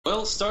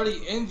Well,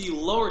 starting in the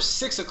lower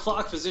 6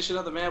 o'clock position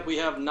of the map, we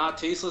have not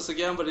Tasteless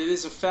again, but it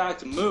is in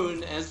fact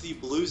Moon as the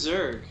blue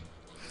Zerg.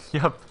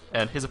 Yep,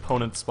 and his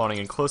opponent spawning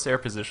in close air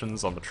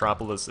positions on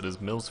Metropolis, it is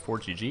Mills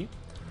ForGG.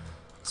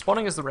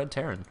 Spawning as the red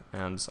Terran,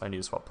 and I need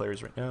to swap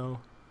players right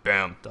now.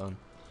 Bam, done.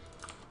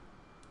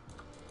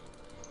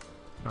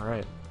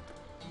 Alright.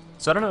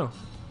 So I don't know,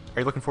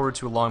 are you looking forward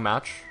to a long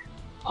match?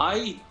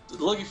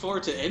 Looking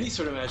forward to any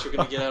sort of match you're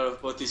going to get out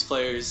of both these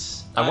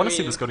players. I want to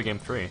see this go to game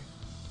 3.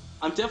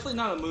 I'm definitely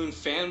not a Moon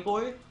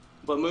fanboy,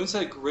 but Moon's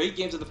had great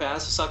games in the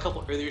past. We saw a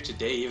couple earlier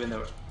today, even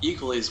though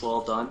equally as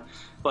well done.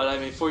 But I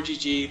mean,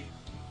 ForGG,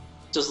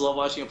 just love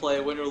watching him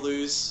play. Win or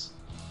lose,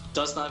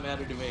 does not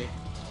matter to me.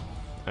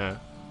 Yeah.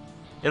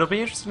 It'll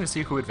be interesting to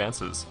see who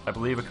advances. I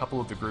believe a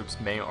couple of the groups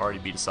may already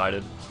be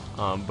decided,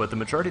 but the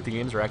majority of the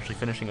games are actually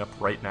finishing up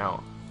right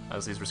now,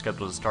 as these were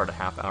scheduled to start a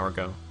half hour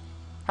ago.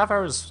 Half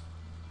hour is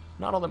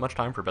not all that much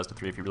time for best of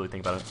 3 if you really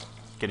think about it,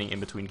 getting in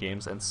between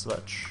games and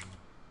such.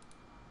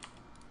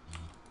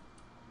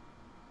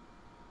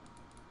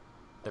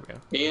 There we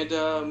go.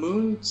 And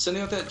Moon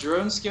sending out that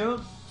drone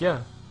scout.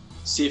 Yeah.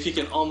 See if he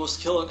can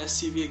almost kill an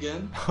SCV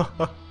again.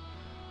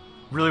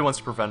 Really wants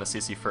to prevent a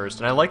CC first,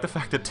 and I like the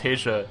fact that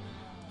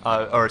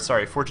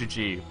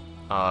ForGG,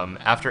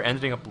 after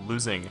ending up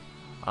losing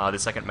the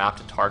second map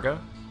to Targa,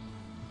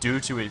 due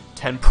to a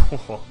 10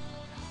 pool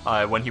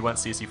when he went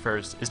CC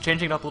first, is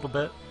changing it up a little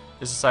bit,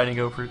 is deciding to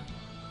go for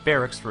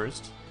Barracks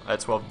first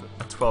at 12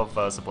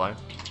 supply,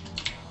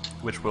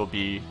 which will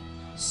be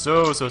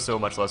so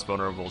much less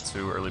vulnerable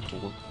to early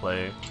pool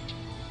play.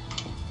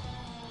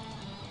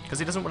 Because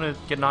he doesn't want to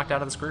get knocked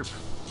out of this group.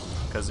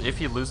 Because if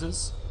he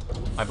loses,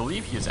 I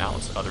believe he is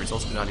out. The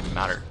results do not even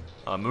matter.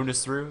 Moon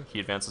is through,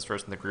 he advances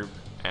first in the group,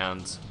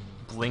 and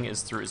Bling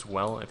is through as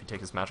well if he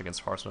takes his match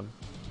against Hearthstone.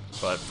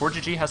 But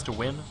ForGG has to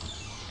win,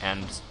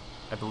 and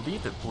I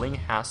believe that Bling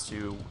has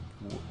to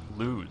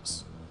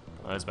lose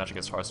his match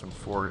against Hearthstone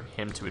for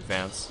him to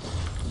advance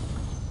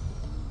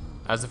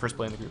as the first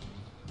play in the group.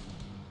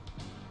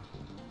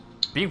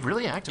 Being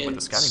really active with the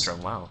scouting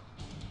drone, wow.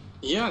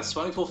 Yeah,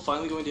 spawning pool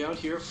finally going down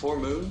here for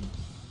Moon.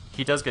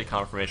 He does get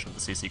confirmation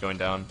of the CC going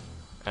down,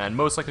 and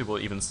most likely we'll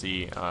even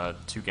see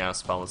 2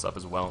 gas follows up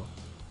as well.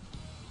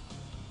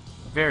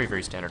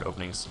 Very standard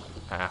openings.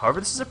 However,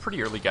 this is a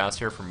pretty early gas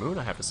here for Moon,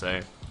 I have to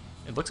say.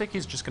 It looks like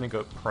he's just going to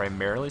go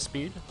primarily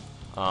speed,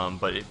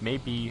 but it may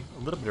be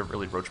a little bit of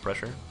early roach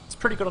pressure. It's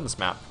pretty good on this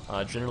map.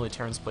 Generally,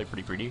 Terrans play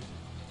pretty greedy.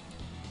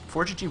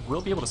 ForGG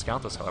will be able to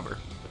scout this, however.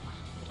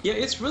 Yeah,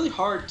 it's really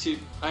hard to...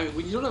 I mean,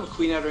 when you don't have a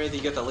queen out or anything,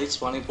 you get that late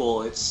spawning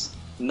pool, it's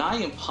nigh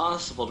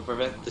impossible to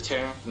prevent the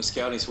Terran from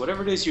scouting. So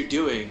whatever it is you're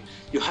doing,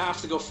 you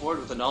have to go forward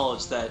with the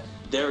knowledge that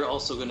they're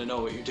also going to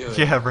know what you're doing.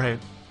 Yeah, right.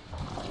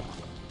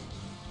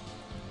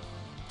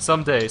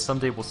 Someday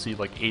we'll see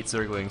like 8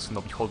 Zerglings and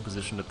they'll be hold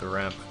positioned at the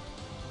ramp.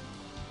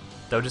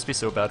 That would just be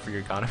so bad for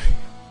your economy.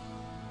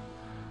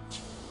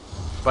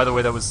 By the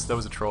way, that was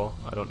a troll.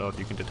 I don't know if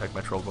you can detect my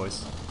troll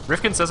voice.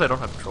 Rifkin says I don't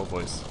have a troll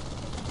voice.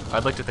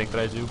 I'd like to think that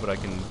I do, but I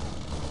can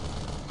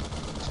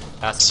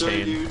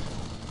ascertain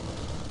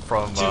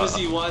from too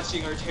busy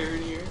watching our Terran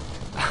here.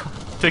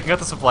 taking out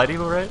the supply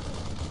dealer, right?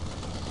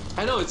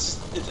 I know,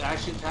 it's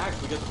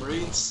action-packed. We got the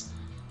Marines.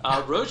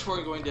 Roach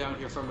weren't going down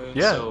here from Moon,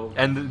 yeah, so...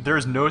 and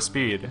there's no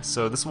speed,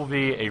 so this will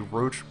be a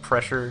Roach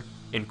pressure,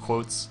 in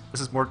quotes.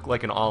 This is more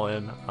like an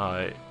all-in.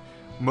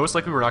 Most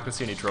likely we're not going to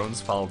see any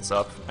drones follow this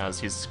up, as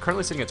he's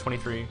currently sitting at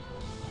 23,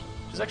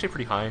 which is actually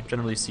pretty high.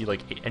 Generally see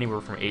like anywhere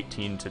from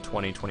 18 to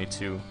 20,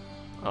 22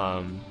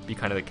 be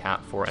kind of the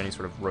cap for any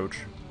sort of Roach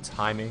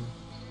timing.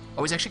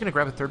 Oh, he's actually going to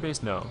grab a third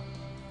base? No.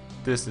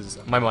 This is...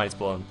 my mind's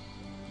blown.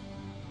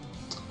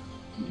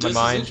 This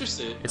is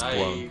interesting. It's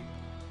blown.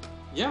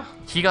 Yeah.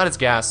 He got his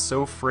gas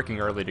so freaking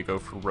early to go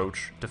for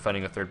Roach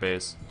defending a third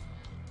base.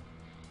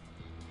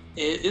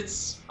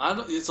 It's a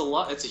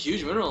lot. It's a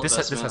huge mineral This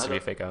investment. has to be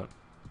a fake out.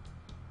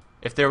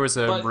 If there was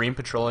a Marine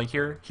patrolling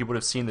here, he would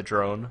have seen the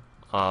drone,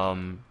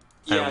 and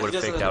yeah, would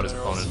have faked out his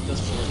opponent.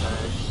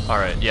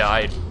 Alright, yeah,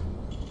 I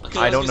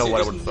don't know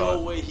what I would have thought. There's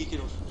no way he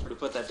can afford to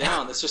put that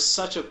down. That's just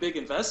such a big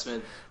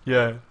investment.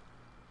 Yeah.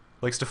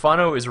 Like,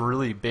 Stefano is a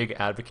really big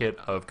advocate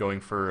of going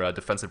for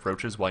defensive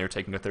roaches while you're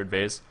taking a third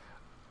base,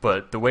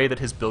 but the way that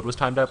his build was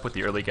timed up with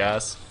the early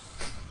gas,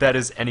 that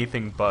is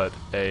anything but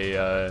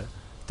a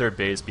third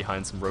base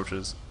behind some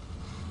roaches.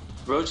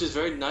 Roach is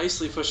very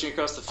nicely pushing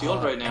across the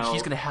field right now. And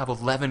he's going to have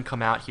 11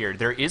 come out here.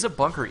 There is a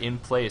bunker in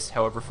place,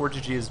 however,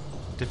 ForGG is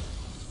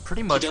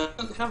pretty much... He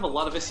doesn't have a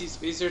lot of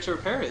SCVs there to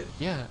repair it.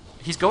 Yeah,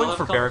 he's going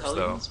for Barracks,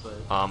 though.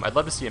 But... I'd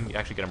love to see him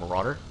actually get a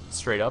Marauder,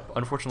 straight up.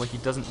 Unfortunately, he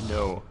doesn't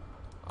know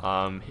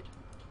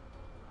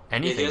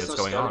anything that's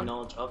going on.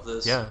 Knowledge of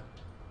this. Yeah.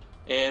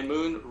 And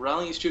Moon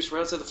rallying his troops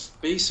right outside the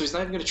base, so he's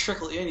not even going to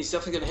trickle in. He's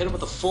definitely going to hit him with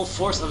the full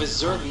force of his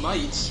Zerg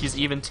might. He's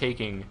even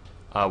taking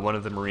one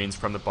of the Marines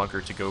from the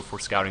bunker to go for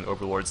scouting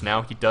overlords.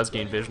 Now he does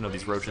gain vision of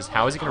these roaches.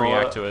 How is he going to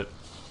react to it?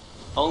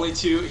 Only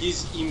 2.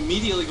 He's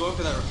immediately going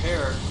for that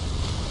repair.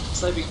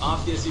 Sniping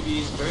off the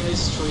SUVs. Very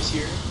nice choice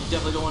here. You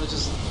definitely don't want to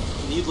just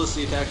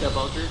needlessly attack that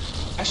bunker.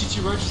 Actually,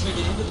 2 roaches make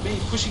it into the main,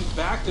 pushing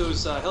back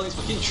those Hellions,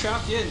 but getting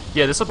trapped in.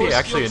 Yeah, this will be Force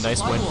actually a field nice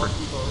supply win wall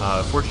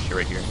for ForGG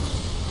right here.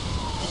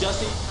 He does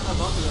take kind of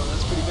bunker though,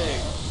 that's pretty big.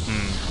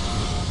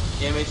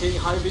 Yeah, maintaining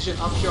high vision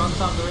up here on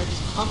top of the ramp.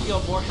 He's pumping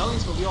out more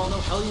Hellions, but we all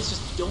know Hellions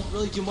just don't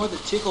really do more than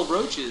tickle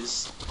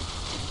roaches.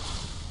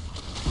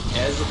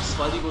 As the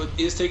supply depot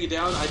is taken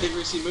down, I think we're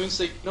going to see Moon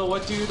say, you know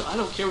what, dude, I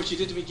don't care what you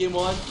did to me game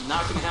 1,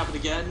 not going to happen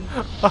again.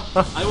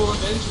 I will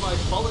avenge my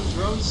fallen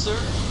drones, sir.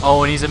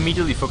 Oh, and he's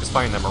immediately focus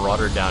firing that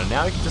Marauder down.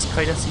 Now he can just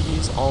kite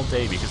SCVs all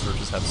day because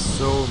roaches have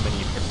so many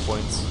hit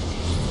points.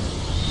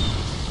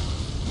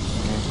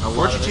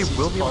 ForGG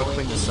will be able to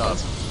clean this up.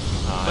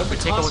 If we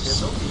take a look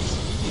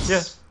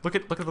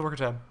at look at the worker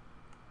tab.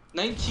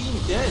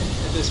 19 dead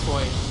at this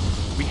point.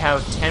 We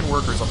have 10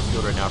 workers on the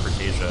field right now for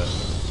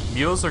Tasia.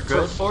 Mules are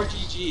good. For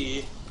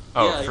ForGG.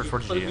 Oh, yeah, for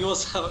ForGG. Put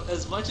Mules out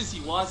as much as he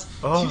wants.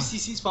 2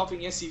 CCs pumping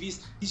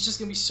SCVs. He's just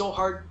going to be so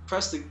hard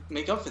pressed to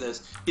make up for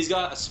this. He's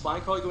got a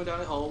spine crawler going down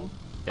at home.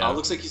 Yeah.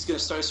 Looks like he's going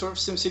to start a sort of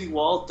SimCity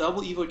wall,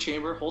 double Evo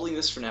chamber, holding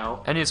this for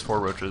now. And he has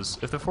 4 roaches.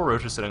 If the 4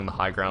 roaches sitting on the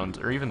high ground,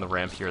 or even the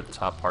ramp here at the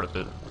top part of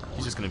it,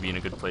 he's just going to be in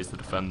a good place to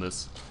defend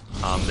this.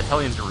 The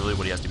Hellions are really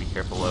what he has to be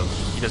careful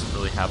of. He doesn't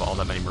really have all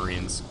that many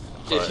Marines.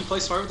 If he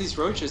plays smart with these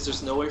roaches,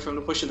 there's no way for him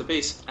to push in the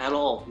base at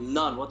all.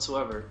 None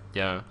whatsoever.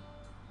 Yeah.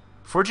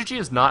 ForGG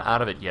is not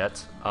out of it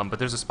yet, but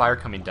there's a Spire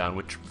coming down,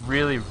 which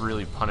really,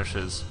 really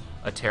punishes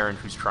a Terran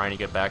who's trying to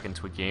get back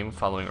into a game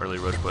following early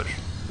Roach push.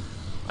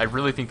 I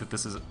really think that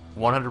this is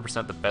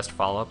 100% the best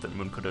follow-up that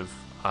Moon could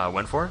have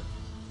went for,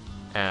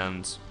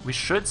 and we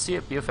should see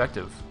it be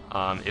effective.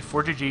 If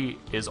ForGG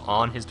is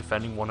on his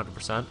defending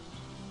 100%,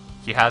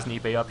 he has an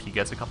eBay up, he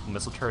gets a couple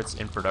missile turrets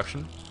in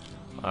production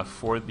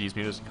for these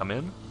mutas to come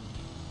in,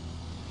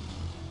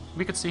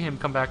 we could see him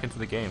come back into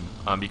the game,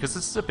 because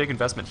this is a big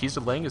investment. He's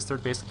delaying his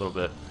 3rd base a little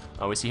bit.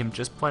 We see him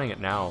just planning it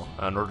now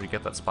in order to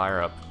get that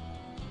Spire up.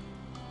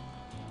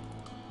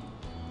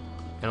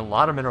 And a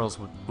lot of minerals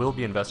will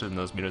be invested in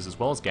those mutas as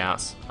well as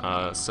gas,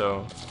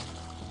 so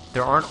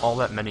there aren't all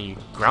that many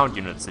ground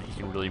units that he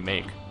can really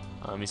make.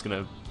 He's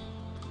going to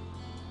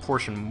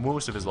portion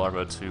most of his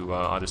larva to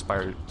either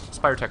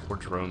Spire Tech or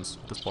drones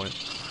at this point.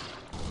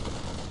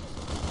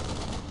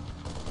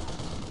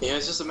 Yeah,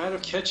 it's just a matter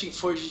of catching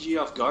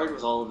ForGG off guard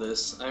with all of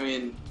this. I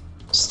mean,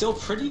 still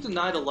pretty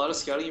denied a lot of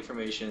scouting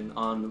information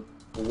on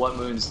what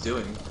Moon's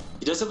doing.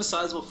 He does have a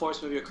sizable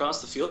force moving across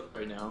the field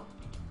right now.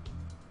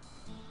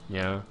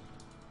 Yeah.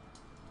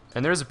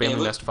 And there's a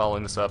Baneling nest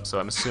following this up, so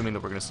I'm assuming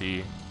that we're going to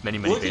see many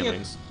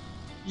Banelings.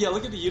 Yeah,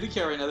 look at the unit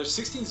count right now. There's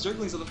 16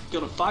 Zerglings on the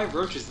field and 5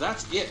 Roaches.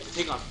 That's it to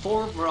take on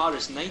 4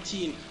 Marauders,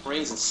 19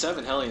 Marines, and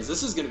 7 Hellions.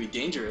 This is going to be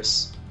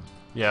dangerous.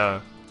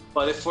 Yeah.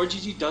 But if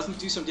ForGG doesn't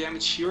do some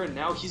damage here and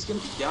now, he's going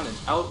to be down and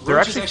out. There are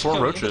actually 4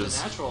 roaches.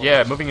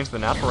 Yeah, moving into the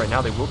natural right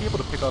now, they will be able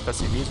to pick up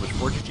SCVs, which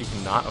ForGG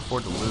cannot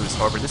afford to lose.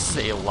 However, this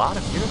is a lot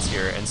of units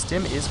here, and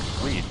Stim is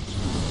complete.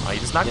 He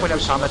does not quite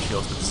have combat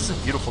shields, but this is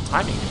a beautiful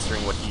timing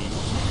considering what he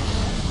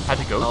had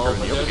to go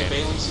through in the other game.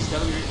 Banelings, he's got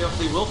to be very careful.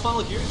 They will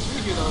follow here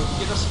through here though.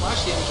 Get a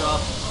splash damage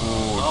off.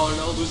 Ooh. Oh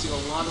no, losing a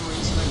lot of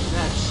Marines to that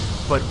connect.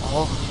 But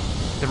all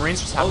the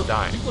Marines just have to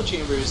die. Evo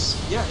chambers.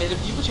 Yeah, and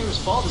if Evo chambers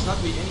fall, there's not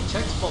going to be any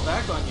tech to fall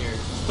back on here.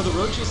 For the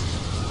Roaches,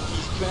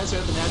 he commands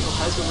at the natural,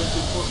 has been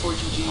lifted for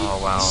ForGG. Oh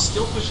wow. He's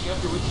still pushing up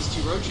here with these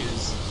 2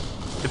 Roaches.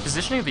 The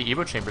positioning of the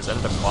Evo chambers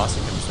ended up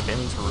costing him because the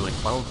Banelings were really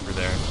funneled through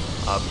there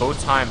both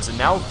times. And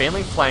now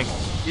Baneling flank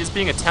is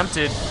being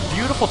attempted.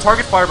 Beautiful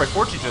target fire by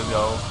ForGG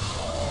though.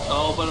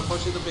 Oh, but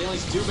unfortunately the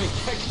Banelings do make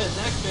that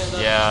connect,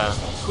 man. Yeah.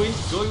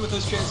 Queen's going with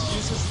those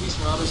transfuses. These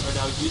Marauders are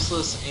now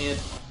useless, and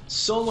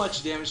so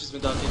much damage has been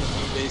done in the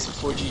main base of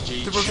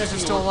ForGG. The Roaches are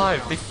still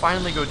alive. They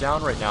finally go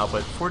down right now,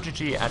 but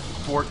ForGG at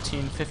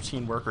 14,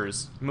 15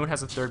 workers. Moon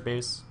has a 3rd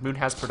base. Moon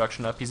has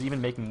production up. He's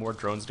even making more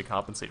drones to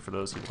compensate for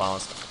those he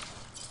lost.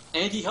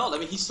 And he held. I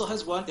mean, he still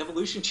has 1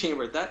 evolution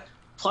chamber. That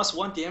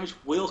 +1 damage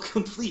will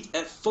complete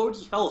at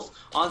 40 health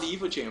on the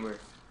Evo chamber.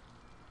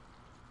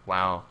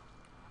 Wow.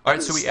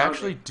 Alright, so we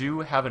actually do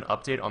have an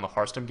update on the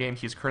Hearthstone game.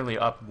 He's currently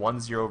up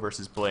 1-0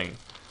 versus Bling.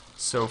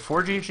 So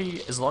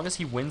ForGG, as long as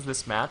he wins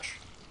this match,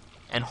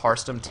 and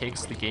Hearthstone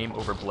takes the game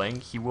over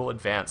Bling, he will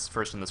advance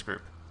first in this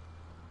group.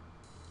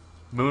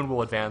 Moon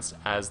will advance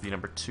as the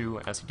number 2,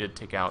 as he did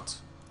take out...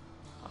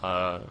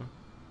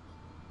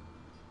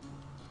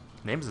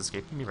 name is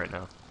escaping me right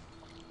now.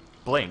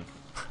 Bling.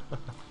 There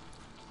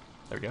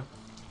we go.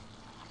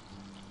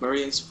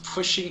 Marines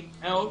pushing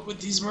out with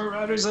these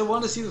Marauders. I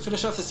want to see them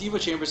finish off this Evo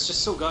chamber. It's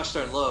just so gosh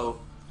darn low.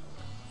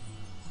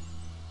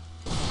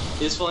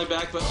 Is falling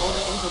back, but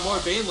only into more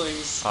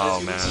Banelings. Oh,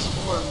 as man.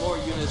 See more and more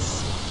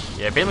units.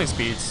 Yeah, Baneling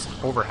speed's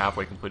over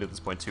halfway complete at this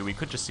point, too. We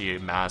could just see a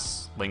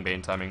mass Ling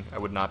Bane timing. I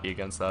would not be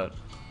against that.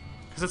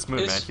 Because it's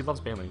Moon, man. He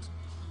loves Banelings.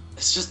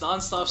 It's just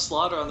non-stop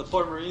slaughter on the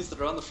poor Marines that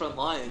are on the front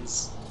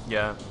lines.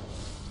 Yeah.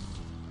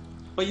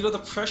 But you know, the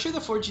pressure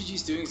that ForGG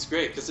is doing is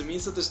great, because it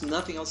means that there's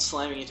nothing else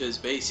slamming into his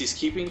base. He's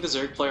keeping the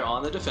Zerg player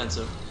on the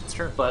defensive. It's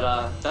true.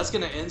 But that's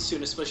going to end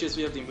soon, especially as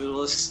we have the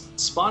Mutalisks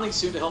spawning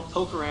soon to help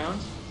poke around.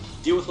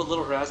 deal with what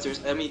little harass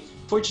there's. I mean,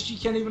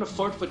 ForGG can't even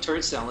afford to put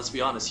turrets down, let's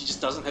be honest. He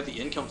just doesn't have the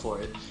income for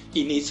it.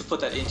 He needs to put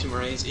that into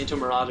Marines, into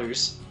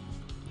Marauders.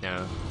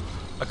 Yeah.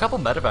 A couple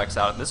medevacs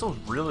out, and this will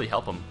really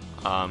help him.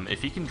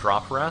 If he can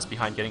drop harass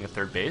behind getting a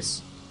third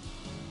base,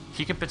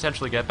 he can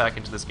potentially get back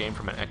into this game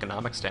from an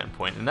economic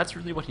standpoint, and that's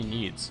really what he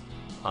needs.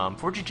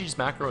 4GG's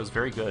macro is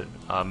very good.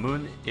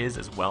 Moon is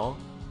as well,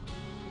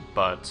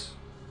 but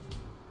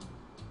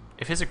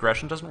if his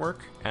aggression doesn't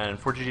work, and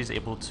 4GG is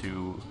able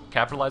to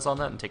capitalize on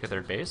that and take a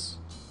third base,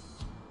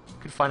 he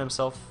could find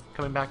himself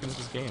coming back into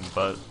this game,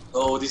 but...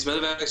 Oh, these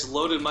medevacs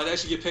loaded might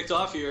actually get picked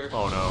off here.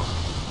 Oh no.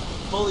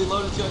 Fully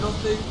loaded too, I don't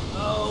think...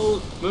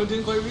 Oh, Moon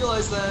didn't quite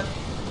realize that.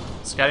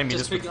 Scouting me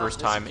this for the first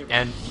time,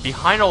 and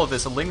behind all of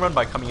this, a Ling run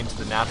by coming into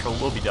the natural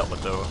will be dealt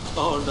with though.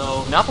 Oh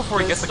no. Not before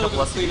he But gets a it's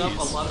couple still gonna clean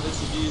up SCVs. a lot of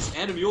SCVs,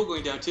 and a mule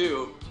going down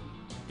too.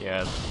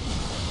 Yeah.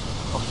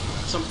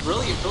 Some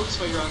brilliant focus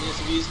fire on the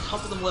SCVs, a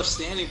couple of them left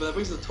standing, but that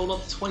brings the total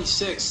up to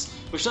 26,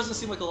 which doesn't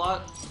seem like a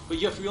lot, but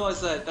you have to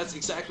realize that that's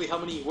exactly how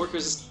many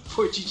workers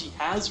 4GG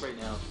has right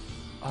now.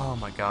 Oh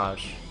my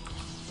gosh.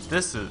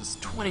 This is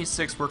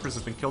 26 workers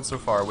have been killed so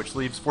far, which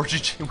leaves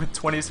 4GG with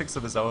 26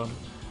 of his own.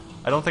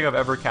 I don't think I've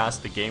ever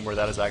cast a game where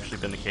that has actually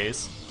been the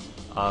case.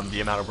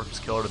 The amount of workers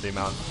killed or the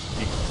amount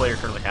the player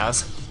currently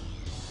has.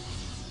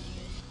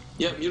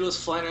 Yep,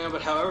 Mutalo's flying around,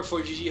 but however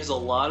 4GG has a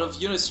lot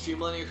of units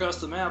streamlining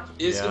across the map.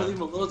 It's going to leave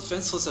him a little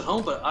defenseless at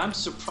home, but I'm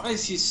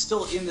surprised he's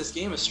still in this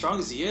game as strong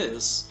as he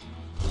is.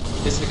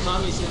 His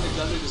economy's in the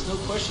gutter, there's no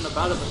question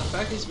about it, but the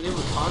fact that he's been able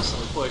to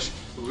constantly push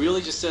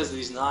really just says that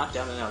he's not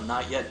down and out,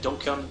 not yet, don't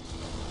come.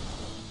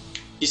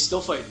 He's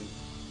still fighting.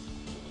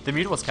 The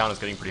Mutalisk count is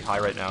getting pretty high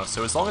right now,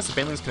 so as long as the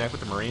Banelings connect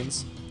with the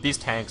Marines, these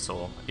tanks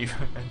will...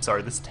 I'm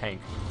sorry, this tank,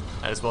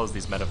 as well as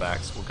these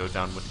medevacs, will go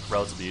down with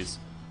relative ease.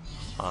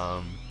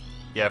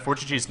 Yeah,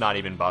 4GG is not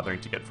even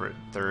bothering to get for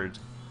third.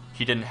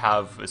 He didn't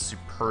have a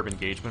superb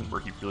engagement where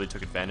he really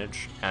took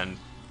advantage and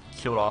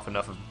killed off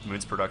enough of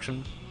Moon's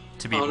production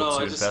to be able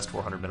to invest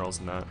 400 minerals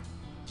in that.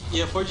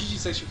 Yeah, 4GG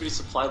is actually pretty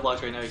supply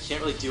blocked right now. He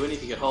can't really do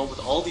anything at home with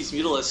all these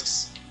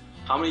Mutalisks.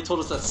 How many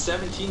total is that?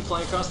 17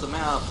 flying across the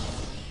map.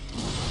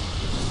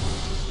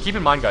 Keep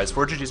in mind, guys,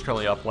 4GG is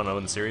currently up 1-0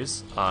 in the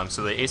series,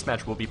 so the ace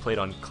match will be played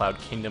on Cloud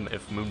Kingdom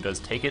if Moon does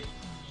take it,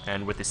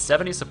 and with the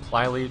 70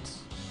 supply lead,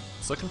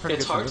 it's looking pretty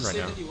good for Moon right now. It's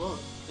hard to say that he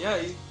won't.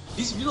 Yeah,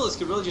 these Mutalisks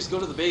could really just go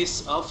to the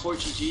base of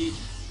 4GG,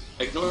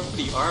 ignore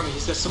the army.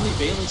 He's got so many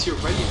Banelings here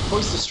ready and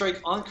poised to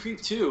strike on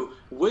creep too.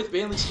 With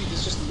Baneling speed,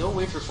 there's just no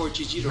way for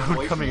 4GG to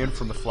avoid coming in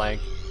from the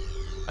flank.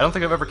 I don't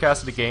think I've ever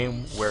casted a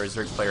game where a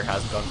Zerg player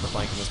hasn't gone for the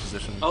flank in this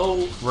position.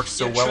 Oh, works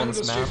so well on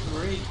this map.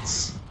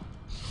 Marines.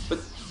 But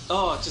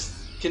just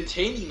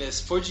containing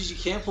this,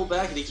 4GG can't pull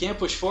back and he can't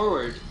push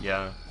forward.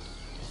 Yeah.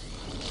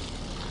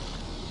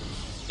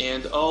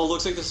 And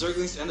looks like the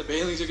Zerglings and the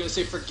Banelings are gonna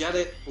say, forget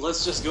it,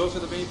 let's just go for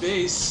the main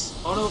base.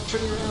 Oh no,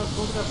 turning around,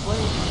 look at that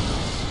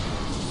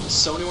flame.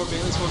 So many more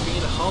Banelings moving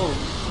into home.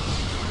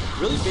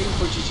 Really baiting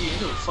 4GG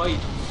into a fight.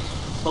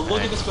 But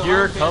look at this behind.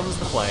 Here comes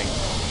the flank.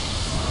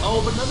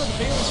 Oh, but none of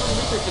the Banelings really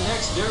make their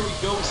connects. There we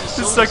go.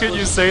 The second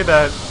you say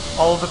that,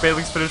 all of the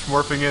Banelings finish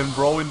morphing in,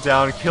 rolling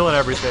down, killing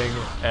everything,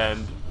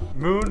 and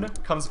Moon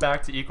comes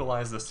back to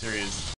equalize the series.